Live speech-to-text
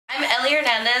I'm Ellie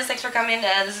Hernandez. Thanks for coming.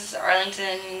 This is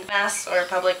Arlington Mass or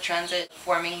Public Transit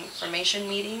Forming Information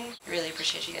Meeting. I really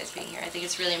appreciate you guys being here. I think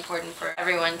it's really important for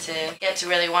everyone to get to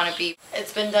where they want to be.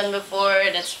 It's been done before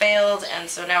and it's failed, and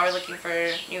so now we're looking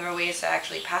for newer ways to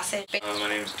actually pass it. My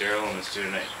name is Daryl. I'm a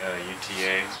student at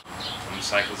UTA. I'm a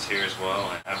cyclist here as well.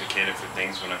 I advocated for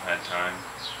things when I've had time,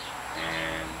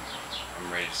 and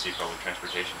I'm ready to see public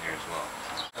transportation here as well.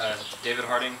 David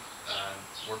Harding,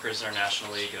 Workers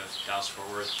International League of Dallas-Fort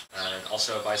Worth.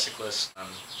 Also a bicyclist. I'm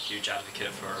a huge advocate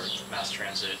for mass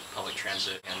transit, public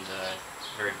transit, and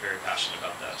very, very passionate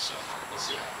about that, so we'll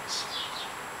see what happens.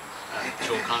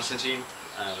 Joel Constantine,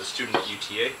 I'm a student at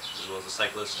UTA, as well as a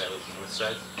cyclist. I live in the north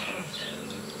side,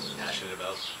 and passionate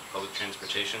about public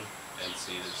transportation, and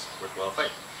see it as a worthwhile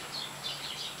fight.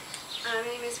 My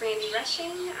name is Randy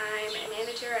Rushing. I'm a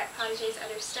manager at Potage's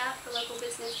Other Stuff, a local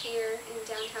business here in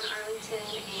downtown Arlington,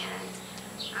 and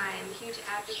I'm a huge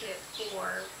advocate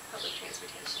for public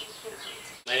transportation in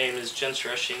Arlington. My name is Jens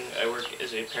Rushing. I work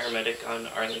as a paramedic on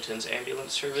Arlington's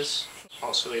ambulance service.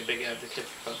 Also a big advocate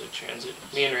for public transit.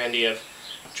 Me and Randy have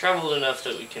traveled enough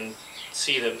that we can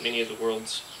see that many of the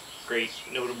world's great,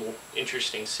 notable,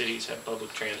 interesting cities have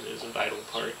public transit as a vital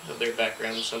part of their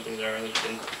background, something that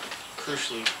Arlington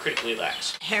critically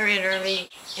lacks. Harriet Early,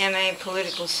 MA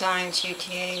Political Science,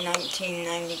 UTA,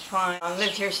 1995. I've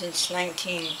lived here since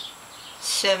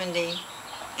 1970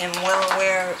 and well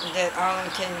aware that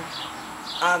Arlington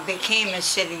became a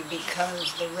city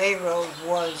because the railroad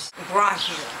was brought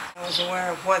here. I was aware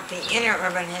of what the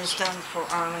interurban has done for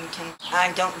Arlington.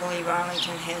 I don't believe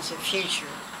Arlington has a future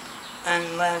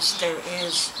unless there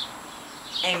is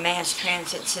a mass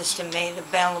transit system made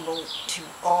available to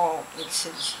all its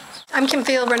citizens. I'm Kim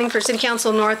Field, running for City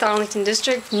Council North Arlington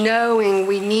District, knowing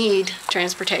we need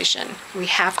transportation. We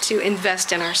have to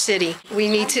invest in our city. We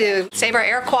need to save our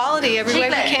air quality every way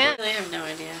we can. I have no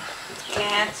idea.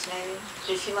 Cats, maybe.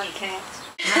 Does she like cats?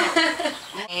 No.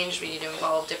 Change, we need to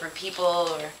involve different people,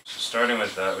 or... Starting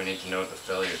with that, we need to know what the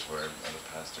failures were of the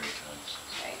past 3 times.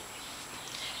 Right.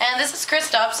 And this is Chris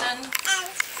Dobson.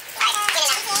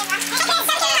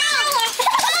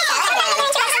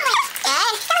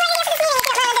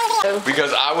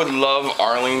 Because I would love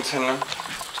Arlington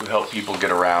to help people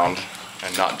get around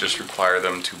and not just require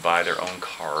them to buy their own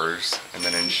cars and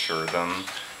then insure them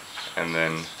and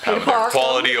then have their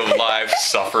quality of life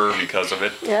suffer because of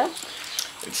it. Yeah.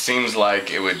 It seems like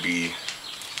it would be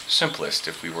simplest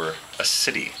if we were a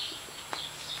city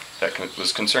that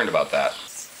was concerned about that.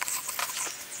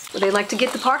 Well, they like to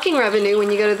get the parking revenue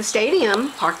when you go to the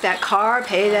stadium. Park that car,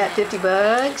 pay that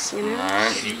 $50, you know.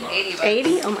 Right. 80 bucks.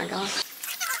 80? Oh my gosh.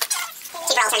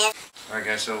 Alright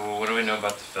guys, so what do we know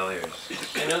about the failures?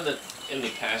 I know that in the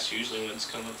past, usually when it's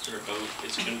come up for a vote,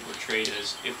 it's been portrayed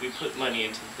as if we put money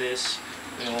into this,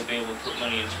 then we won't be able to put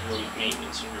money into road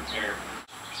maintenance and repair.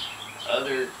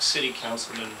 Other city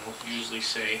councilmen will usually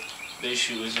say the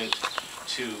issue isn't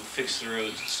to fix the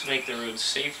roads, it's to make the roads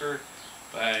safer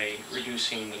by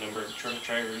reducing the number of drunk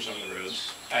drivers on the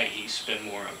roads, i.e. spend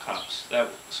more on cops. That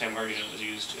same argument was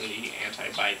used in the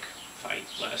anti-bike fight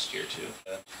last year too.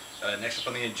 Next up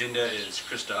on the agenda is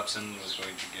Chris Dobson, who's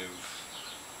going to give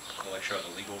a lecture on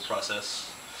the legal process.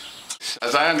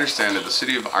 As I understand it, the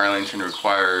city of Arlington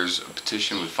requires a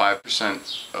petition with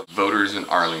 5% of voters in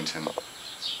Arlington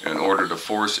in order to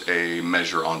force a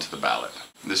measure onto the ballot.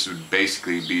 This would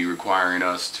basically be requiring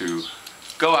us to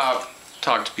go out,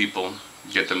 talk to people,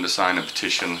 get them to sign a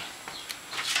petition.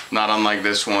 Not unlike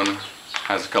this one,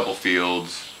 has a couple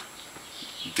fields,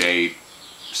 date,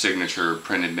 signature,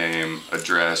 printed name,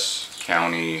 address,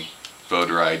 county,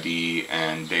 voter ID,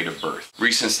 and date of birth.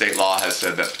 Recent state law has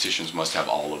said that petitions must have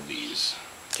all of these.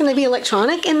 Can they be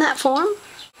electronic in that form?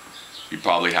 You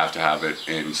probably have to have it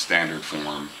in standard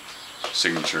form,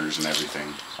 signatures and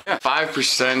everything.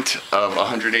 5% of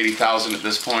 180,000 at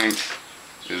this point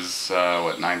is,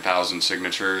 what, 9,000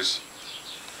 signatures?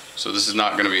 So this is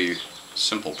not going to be a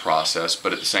simple process,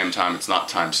 but at the same time, it's not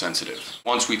time sensitive.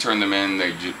 Once we turn them in,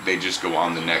 they just go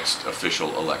on the next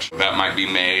official election. That might be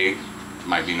May,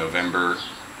 might be November,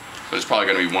 but it's probably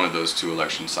going to be one of those 2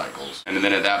 election cycles. And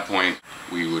then at that point,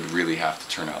 we would really have to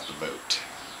turn out the vote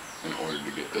in order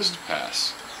to get this to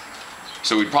pass.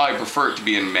 So we'd probably prefer it to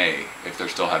be in May if they're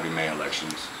still having May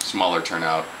elections. Smaller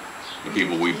turnout. The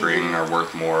people we bring are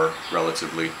worth more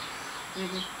relatively.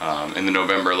 In the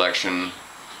November election,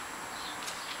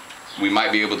 we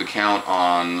might be able to count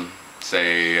on,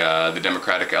 say, the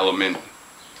Democratic element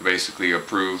to basically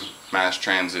approve mass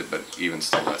transit, but even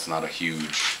still, that's not a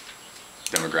huge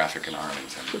demographic in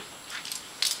Arlington.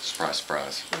 It's Surprise,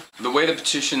 surprise. The way the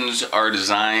petitions are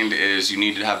designed is you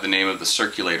need to have the name of the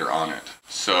circulator on it.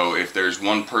 So if there's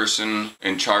one person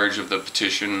in charge of the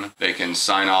petition, they can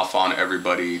sign off on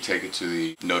everybody, take it to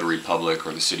the notary public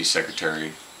or the city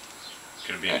secretary.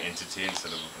 Could it be an entity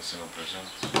instead of a single person?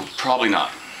 Probably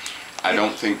not. I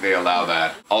don't think they allow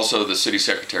that. Also, the city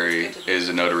secretary is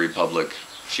a notary public.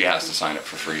 She has to sign it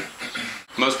for free.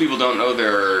 Most people don't know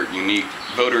their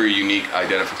voter unique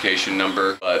identification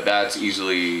number, but that's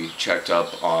easily checked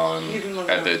up on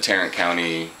at the Tarrant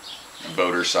County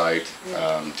voter site,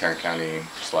 Tarrant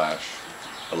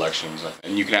County/elections.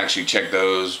 And you can actually check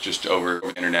those just over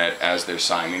the internet as they're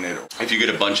signing it. If you get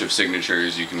a bunch of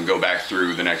signatures, you can go back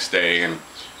through the next day and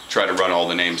try to run all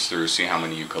the names through, see how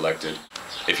many you collected.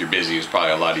 If you're busy, it's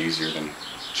probably a lot easier than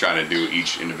trying to do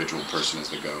each individual person as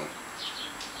they go.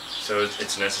 So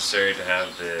it's necessary to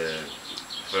have the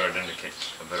voter identification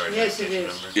Yes, it is.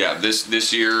 number? Yeah,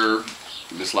 this year,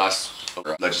 this last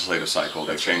legislative cycle,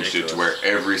 they That's changed it to ridiculous.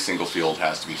 where every single field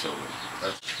has to be filled in.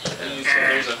 You said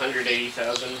there's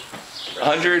 180,000.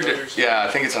 100, yeah,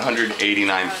 I think it's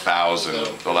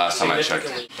 189,000 the last time I checked.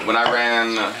 When I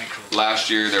ran last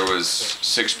year, there was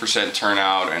 6%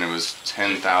 turnout and it was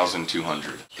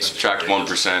 10,200. Subtract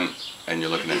 1% and you're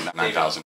looking at 9,000.